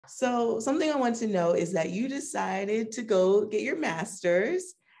So something I want to know is that you decided to go get your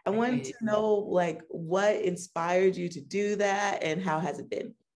master's. I wanted to know like what inspired you to do that and how has it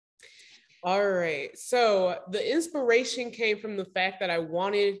been? All right. So the inspiration came from the fact that I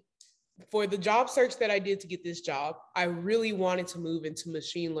wanted, for the job search that I did to get this job, I really wanted to move into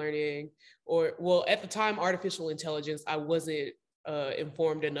machine learning or, well, at the time, artificial intelligence. I wasn't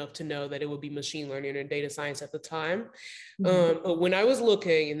informed enough to know that it would be machine learning or data science at the time. But when I was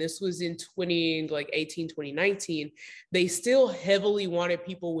looking, and this was in 2019, they still heavily wanted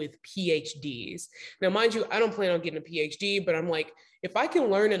people with PhDs. Now, mind you, I don't plan on getting a PhD, but I'm like, if I can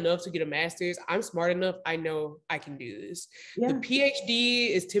learn enough to get a master's, I'm smart enough, I know I can do this. The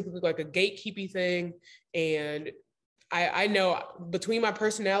PhD is typically like a gatekeeping thing. And I know between my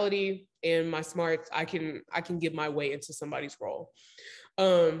personality and my smarts, I can get my way into somebody's role.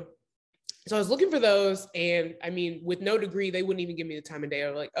 So I was looking for those, and I mean, with no degree, they wouldn't even give me the time of day. I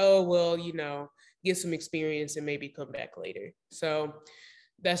was like, oh, well, get some experience and maybe come back later. So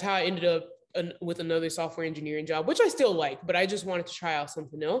that's how I ended up with another software engineering job, which I still like, but I just wanted to try out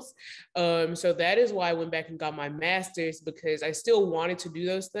something else. So that is why I went back and got my master's, because I still wanted to do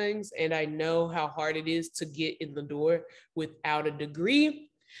those things. And I know how hard it is to get in the door without a degree.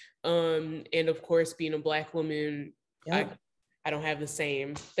 And of course, being a Black woman, I don't have the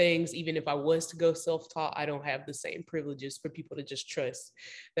same things. Even if I was to go self-taught, I don't have the same privileges for people to just trust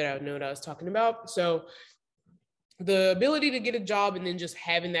that I would know what I was talking about. So the ability to get a job and then just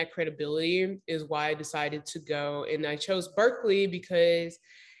having that credibility is why I decided to go. And I chose Berkeley because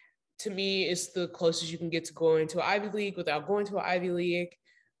to me, it's the closest you can get to going to an Ivy League without going to an Ivy League.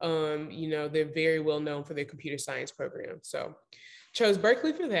 They're very well known for their computer science program. So chose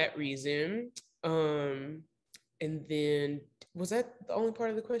Berkeley for that reason. And then, was that the only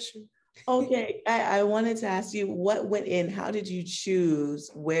part of the question? Okay, I wanted to ask you what went in, how did you choose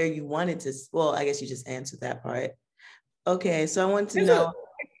where you wanted to, well, I guess you just answered that part. Okay, so I want to know.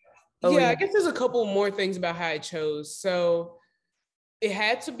 I guess there's a couple more things about how I chose. So it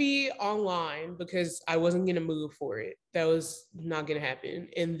had to be online because I wasn't going to move for it. That was not going to happen.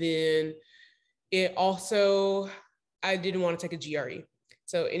 And then it also, I didn't want to take a GRE.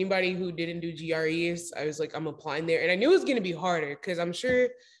 So anybody who didn't do GREs, I was like, I'm applying there. And I knew it was going to be harder because I'm sure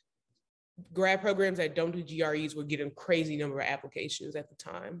grad programs that don't do GREs were getting a crazy number of applications at the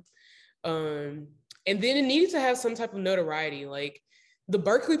time. And then it needed to have some type of notoriety. Like the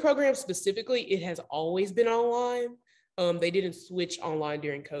Berkeley program specifically, it has always been online. They didn't switch online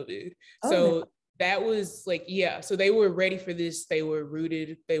during COVID. So that was like, so they were ready for this. They were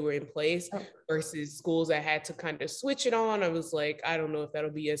rooted, they were in place versus schools that had to kind of switch it on. I was like, I don't know if that'll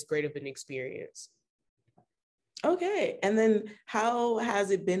be as great of an experience. Okay. And then how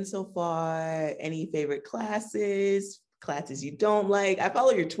has it been so far? Any favorite classes you don't like? I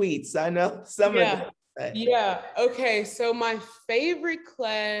follow your tweets, so I know some of them. But... Yeah. Okay. So my favorite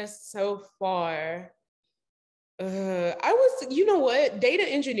class so far, you know what? Data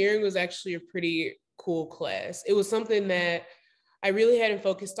engineering was actually a pretty cool class. It was something that I really hadn't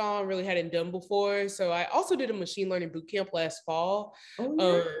focused on, really hadn't done before. So I also did a machine learning bootcamp last fall.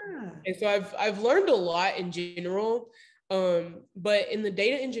 And so I've learned a lot in general. But in the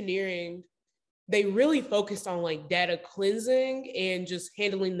data engineering, they really focused on like data cleansing and just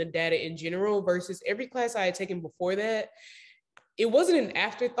handling the data in general versus every class I had taken before that. It wasn't an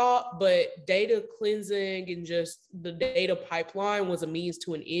afterthought, but data cleansing and just the data pipeline was a means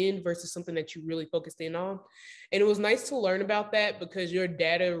to an end versus something that you really focused in on. And it was nice to learn about that because your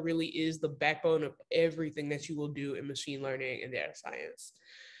data really is the backbone of everything that you will do in machine learning and data science.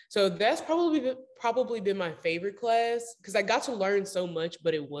 So that's probably been my favorite class because I got to learn so much,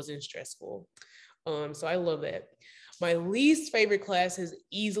 but it wasn't stressful. So I love that. My least favorite class has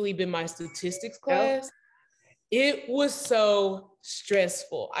easily been my statistics class. It was so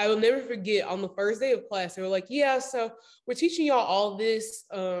stressful. I will never forget on the first day of class, they were like, so we're teaching y'all all this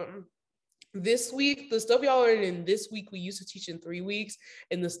this week. The stuff y'all learned in this week, we used to teach in 3 weeks.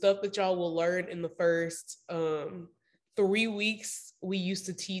 And the stuff that y'all will learn in the first 3 weeks, we used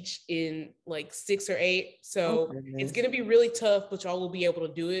to teach in like 6 or 8. So it's going to be really tough, but y'all will be able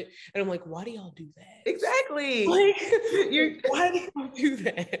to do it. And I'm like, why do y'all do that? Exactly. Like, why do y'all do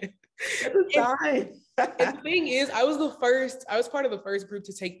that? And the thing is, I was part of the first group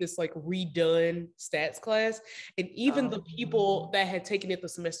to take this like redone stats class. And even the people that had taken it the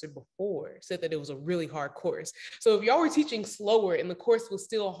semester before said that it was a really hard course. So if y'all were teaching slower and the course was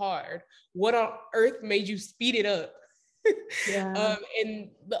still hard, what on earth made you speed it up? And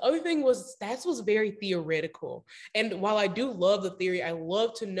the other thing was stats was very theoretical. And while I do love the theory, I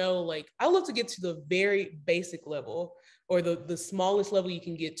love to know, I love to get to the very basic level or the smallest level you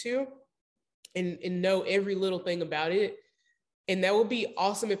can get to, and know every little thing about it. And that would be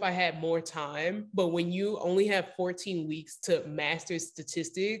awesome if I had more time. But when you only have 14 weeks to master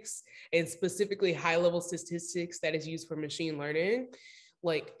statistics, and specifically high level statistics that is used for machine learning,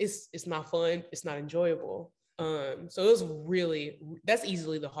 like it's not fun, it's not enjoyable. So it was that's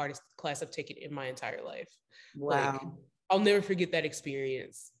easily the hardest class I've taken in my entire life. Wow. Like, I'll never forget that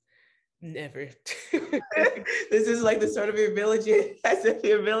experience. Never. This is like the start of your villain, as if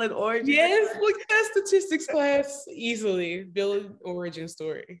your villain origin. Yes, look at that statistics class, easily villain origin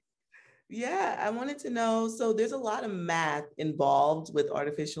story. Yeah, I wanted to know, so there's a lot of math involved with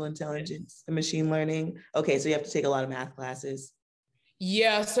artificial intelligence and machine learning. Okay, so you have to take a lot of math classes.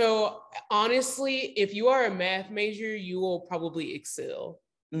 Yeah, so honestly, if you are a math major, you will probably excel.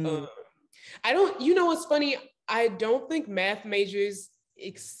 You know what's funny? I don't think math majors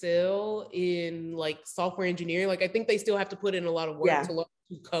excel in like software engineering. Like, I think they still have to put in a lot of work to learn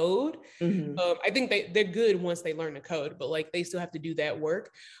to code. I think they're good once they learn to code, but like they still have to do that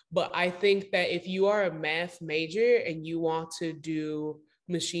work. But I think that if you are a math major and you want to do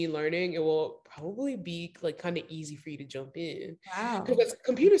machine learning, it will probably be like kind of easy for you to jump in. Wow. Because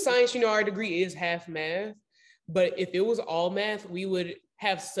computer science, our degree is half math, but if it was all math, we would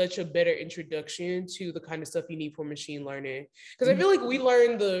have such a better introduction to the kind of stuff you need for machine learning. Because I feel like we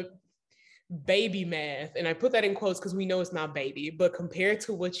learn the baby math, and I put that in quotes because we know it's not baby, but compared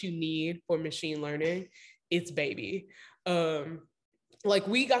to what you need for machine learning, it's baby. Like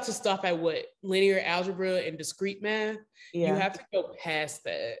we got to stop at what? Linear algebra and discrete math. You have to go past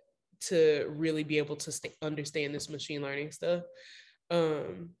that to really be able to understand this machine learning stuff.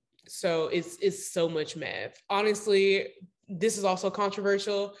 So it's so much math. Honestly, this is also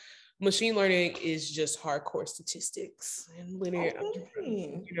controversial. Machine learning is just hardcore statistics and linear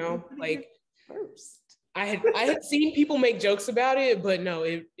algebra. Like I had seen people make jokes about it, but no,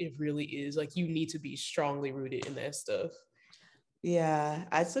 it really is. Like, you need to be strongly rooted in that stuff. Yeah,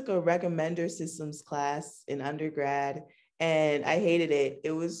 I took a recommender systems class in undergrad and I hated it.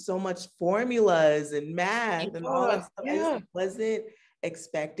 It was so much formulas and math and all that stuff. I just wasn't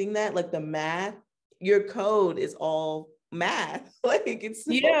expecting that. Like the math, your code is all math. Like it's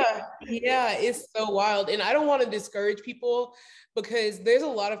it's so wild. And I don't want to discourage people, because there's a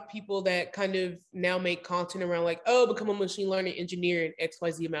lot of people that kind of now make content around like, oh, become a machine learning engineer in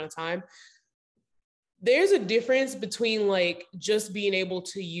XYZ amount of time. There's a difference between like just being able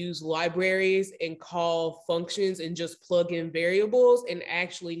to use libraries and call functions and just plug in variables and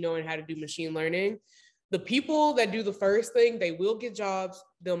actually knowing how to do machine learning. The people that do the first thing, they will get jobs,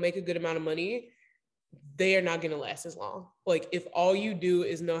 they'll make a good amount of money. They are not going to last as long. Like, if all you do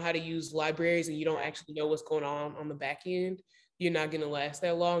is know how to use libraries and you don't actually know what's going on the back end, you're not going to last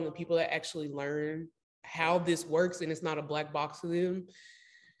that long. The people that actually learn how this works and it's not a black box to them,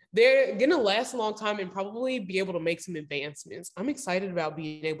 they're going to last a long time and probably be able to make some advancements. I'm excited about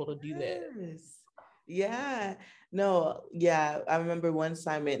being able to do that. Yeah. No, yeah. I remember one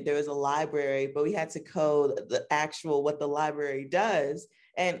assignment, there was a library, but we had to code the actual, what the library does.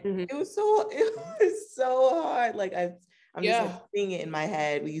 And it was so hard. Like I'm just like seeing it in my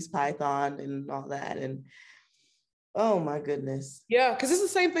head. We use Python and all that. And oh my goodness. Yeah. Cause it's the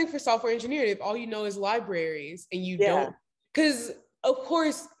same thing for software engineering. If all you know is libraries and you don't, cause of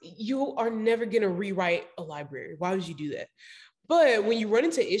course you are never going to rewrite a library. Why would you do that? But when you run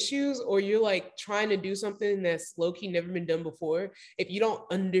into issues or you're like trying to do something that's low-key never been done before, if you don't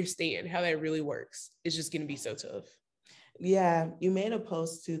understand how that really works, it's just going to be so tough. Yeah, you made a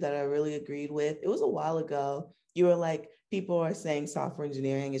post too that I really agreed with. It was a while ago. You were like, people are saying software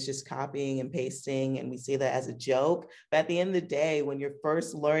engineering is just copying and pasting, and we say that as a joke. But at the end of the day, when you're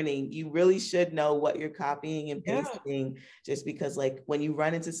first learning, you really should know what you're copying and pasting, just because like when you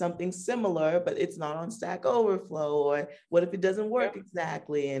run into something similar, but it's not on Stack Overflow, or what if it doesn't work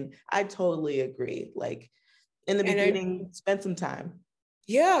exactly? And I totally agree. Like in the beginning, spend some time.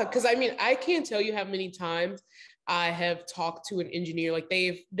 Yeah, because I mean, I can't tell you how many times I have talked to an engineer, like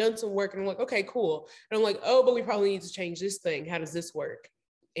they've done some work and I'm like, okay, cool. And I'm like, oh, but we probably need to change this thing. How does this work?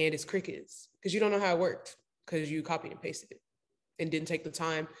 And it's crickets, because you don't know how it worked because you copied and pasted it and didn't take the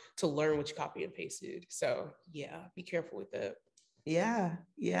time to learn what you copied and pasted. So yeah, be careful with that. Yeah.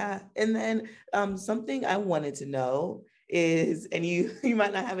 And then something I wanted to know is, and you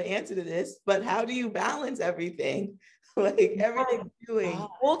might not have an answer to this, but how do you balance everything? Like everything you're doing,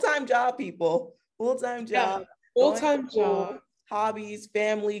 full-time job, people, full-time job, full-time job, hobbies,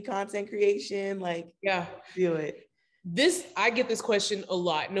 family, content creation, like do it. I get this question a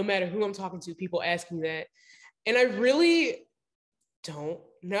lot, no matter who I'm talking to, people ask me that. And I really don't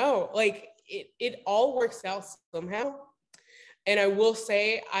know. Like it all works out somehow. And I will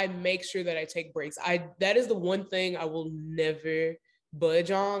say, I make sure that I take breaks. That is the one thing I will never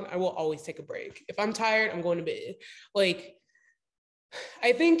budge on. I will always take a break. If I'm tired, I'm going to bed. Like,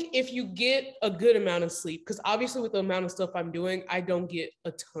 I think if you get a good amount of sleep, because obviously with the amount of stuff I'm doing, I don't get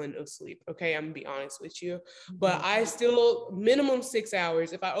a ton of sleep. Okay, I'm gonna be honest with you, but I still minimum 6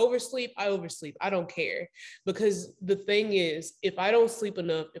 hours. If I oversleep, I oversleep. I don't care, because the thing is, if I don't sleep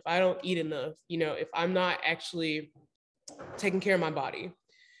enough, if I don't eat enough, if I'm not actually taking care of my body,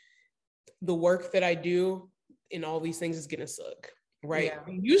 the work that I do in all these things is gonna suck, right?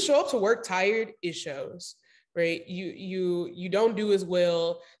 Yeah. You show up to work tired, it shows. Right, you don't do as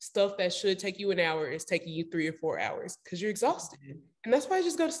well. Stuff that should take you an hour is taking you 3 or 4 hours because you're exhausted, and that's why I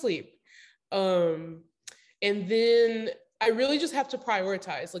just go to sleep. And then I really just have to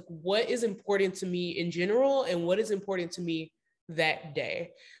prioritize, like, what is important to me in general and what is important to me that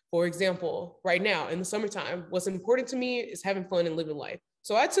day. For example, right now in the summertime, what's important to me is having fun and living life.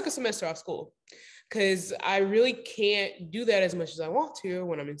 So I took a semester off school because I really can't do that as much as I want to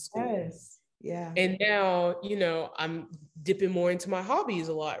when I'm in school. Yes. Yeah. And now, I'm dipping more into my hobbies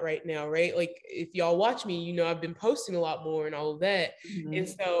a lot right now, right? Like, if y'all watch me, I've been posting a lot more and all of that. And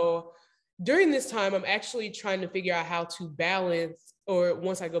so during this time, I'm actually trying to figure out how to balance, or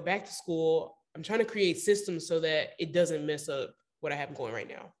once I go back to school, I'm trying to create systems so that it doesn't mess up what I have going right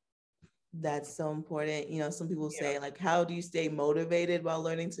now. That's so important. Some people say, like, how do you stay motivated while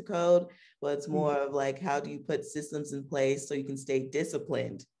learning to code? Well, it's more of like, how do you put systems in place so you can stay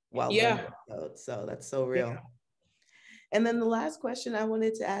disciplined while learning code? So that's so real. And then the last question I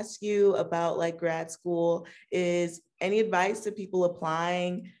wanted to ask you about, like, grad school is, any advice to people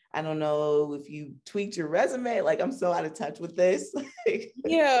applying? I don't know if you tweaked your resume. Like, I'm so out of touch with this.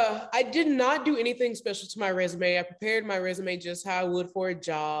 Yeah, I did not do anything special to my resume. I prepared my resume just how I would for a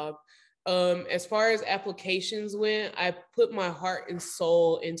job. As far as applications went, I put my heart and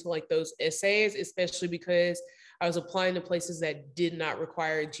soul into, like, those essays, especially because I was applying to places that did not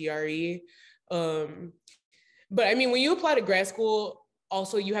require a GRE. But I mean, when you apply to grad school,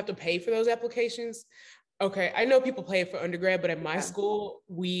 also you have to pay for those applications. Okay, I know people pay for undergrad, but at my school,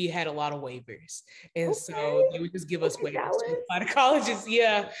 we had a lot of waivers. And so they would just give us waivers to apply to colleges.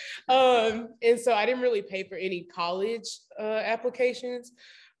 Yeah. And so I didn't really pay for any college applications.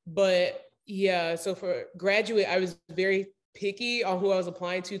 But yeah, so for graduate, I was very picky on who I was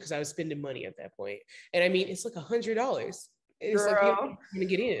applying to because I was spending money at that point. And I mean, it's like $100. It's like, you're going to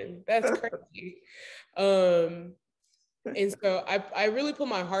get in. That's crazy. And so I really put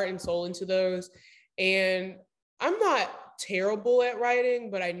my heart and soul into those. And I'm not terrible at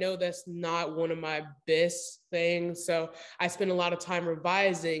writing, but I know that's not one of my best things. So I spend a lot of time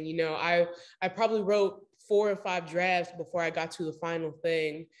revising. I probably wrote 4 or 5 drafts before I got to the final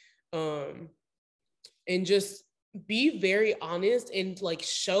thing. And just be very honest and, like,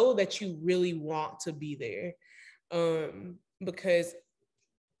 show that you really want to be there. Because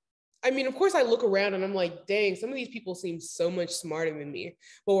I mean, of course I look around and I'm like, dang, some of these people seem so much smarter than me,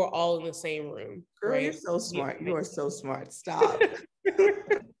 but we're all in the same room. Girl, right? You're so smart. You are so smart. Stop.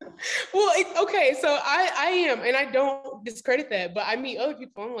 Well, okay, so I am, and I don't discredit that, but I meet other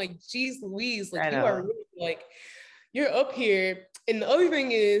people, I'm like, geez Louise, like, you are really, like, you're up here. And the other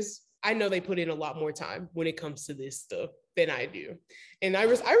thing is, I know they put in a lot more time when it comes to this stuff than I do. And I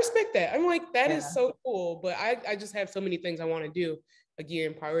respect that. I'm like, that is so cool, but I just have so many things I want to do,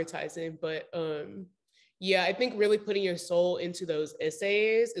 again, prioritizing. But yeah, I think really putting your soul into those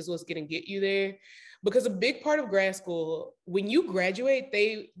essays is what's going to get you there. Because a big part of grad school, when you graduate,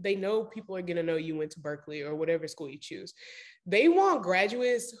 they know people are going to know you went to Berkeley or whatever school you choose. They want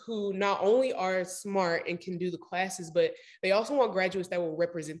graduates who not only are smart and can do the classes, but they also want graduates that will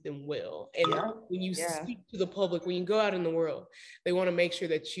represent them well. And when you speak to the public, when you go out in the world, they want to make sure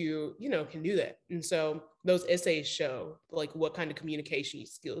that you can do that. And so those essays show, like, what kind of communication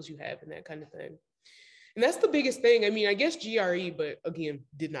skills you have and that kind of thing. And that's the biggest thing. I mean, I guess GRE, but again,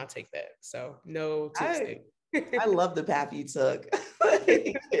 did not take that. So no tips. I love the path you took.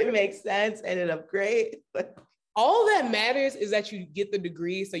 It makes sense. Ended up great. All that matters is that you get the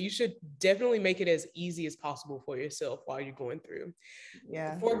degree. So you should definitely make it as easy as possible for yourself while you're going through.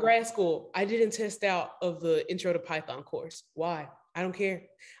 Yeah. For grad school, I didn't test out of the Intro to Python course. Why? I don't care.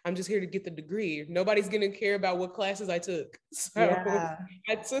 I'm just here to get the degree. Nobody's going to care about what classes I took. So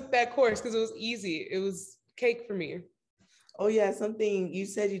I took that course because it was easy. It was cake for me. Oh yeah, something you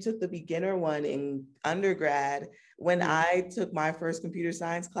said, you took the beginner one in undergrad. When I took my first computer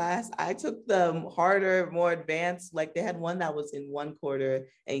science class, I took the harder, more advanced, like they had one that was in 1 quarter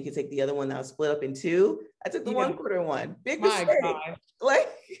and you could take the other one that was split up in 2. I took the 1 quarter one. Big mistake. Like,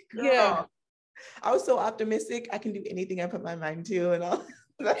 girl. I was so optimistic. I can do anything I put my mind to and all.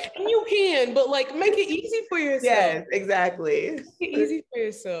 And you can, but like make it easy for yourself. Yes, exactly. Make it easy for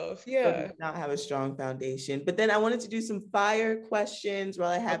yourself. Yeah. But not have a strong foundation. But then I wanted to do some fire questions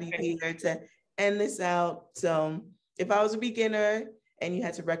while I have you here to end this out. So if I was a beginner and you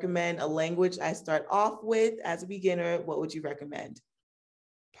had to recommend a language I start off with as a beginner, what would you recommend?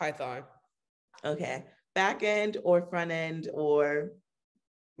 Python. Okay. Back end or front end or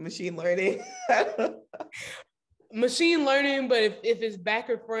machine learning? Machine learning, but if it's back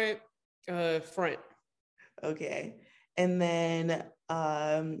or front, front. Okay. And then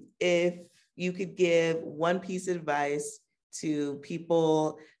if you could give one piece of advice to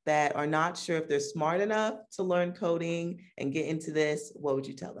people that are not sure if they're smart enough to learn coding and get into this, what would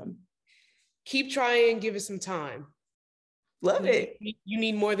you tell them? Keep trying, give it some time. Love it. You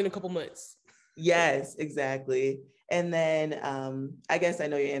need more than a couple months. Yes, exactly. And then I guess I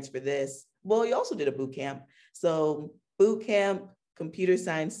know your answer for this. Well, you also did a boot camp. So boot camp, computer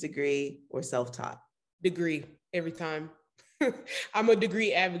science degree, or self-taught? Degree every time. I'm a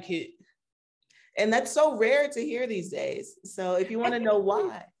degree advocate. And that's so rare to hear these days. So if you want to know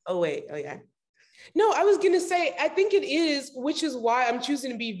why, oh yeah. No, I was going to say, I think it is, which is why I'm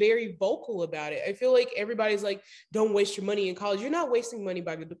choosing to be very vocal about it. I feel like everybody's like, don't waste your money in college. You're not wasting money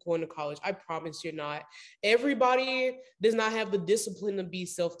by going to college. I promise you're not. Everybody does not have the discipline to be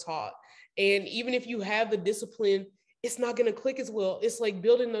self-taught. And even if you have the discipline, it's not going to click as well. It's like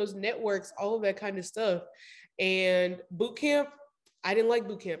building those networks, all of that kind of stuff. And boot camp, I didn't like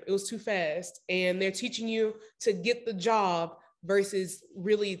boot camp. It was too fast. And they're teaching you to get the job versus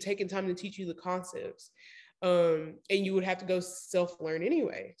really taking time to teach you the concepts. And you would have to go self-learn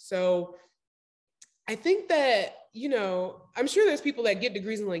anyway. So I think that, I'm sure there's people that get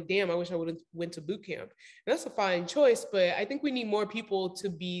degrees and like, damn, I wish I would have went to boot camp. And that's a fine choice, but I think we need more people to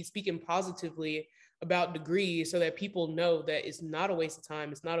be speaking positively about degrees so that people know that it's not a waste of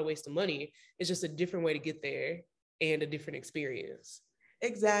time. It's not a waste of money. It's just a different way to get there and a different experience.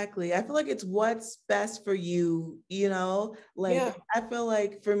 Exactly. I feel like it's what's best for you, I feel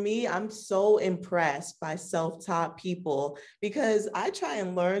like for me, I'm so impressed by self-taught people because I try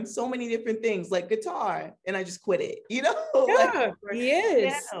and learn so many different things like guitar and I just quit it, Yeah,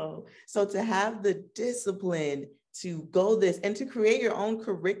 yes. So to have the discipline to go this and to create your own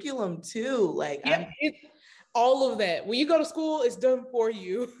curriculum too, all of that. When you go to school, it's done for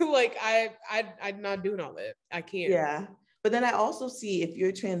you. Like I'm not doing all that. I can't. Yeah. But then I also see if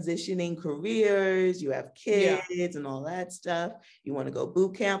you're transitioning careers, you have kids and all that stuff, you want to go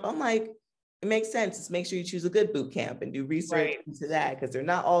boot camp. I'm like, it makes sense. Just make sure you choose a good boot camp and do research into that because they're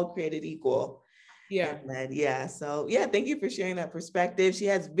not all created equal. Yeah. And then, so thank you for sharing that perspective. She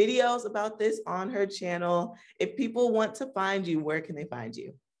has videos about this on her channel. If people want to find you, where can they find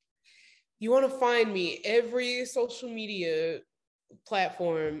you? You want to find me every social media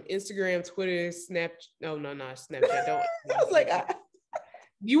platform, Instagram, Twitter, Snapchat. No, not Snapchat. Don't. I was like,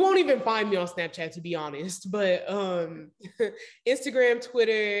 you won't even find me on Snapchat, to be honest. But Instagram,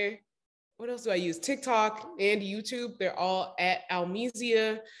 Twitter. What else do I use? TikTok and YouTube. They're all at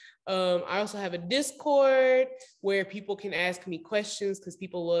Almeezy. I also have a Discord where people can ask me questions because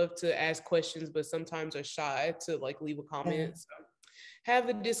people love to ask questions, but sometimes are shy to like leave a comment. So have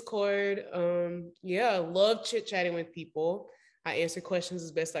the Discord. Love chit-chatting with people. I answer questions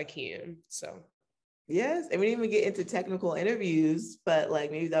as best I can. So yes, and we didn't even get into technical interviews, but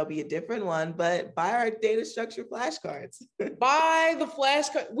like maybe that'll be a different one. But buy our data structure flashcards. Buy the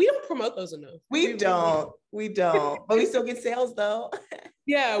flashcard. We don't promote those enough. We don't, but we still get sales though.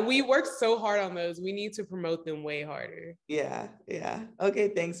 Yeah, we work so hard on those. We need to promote them way harder. Yeah. Okay,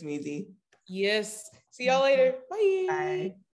 thanks, Meezy. Yes. See y'all later. Bye. Bye.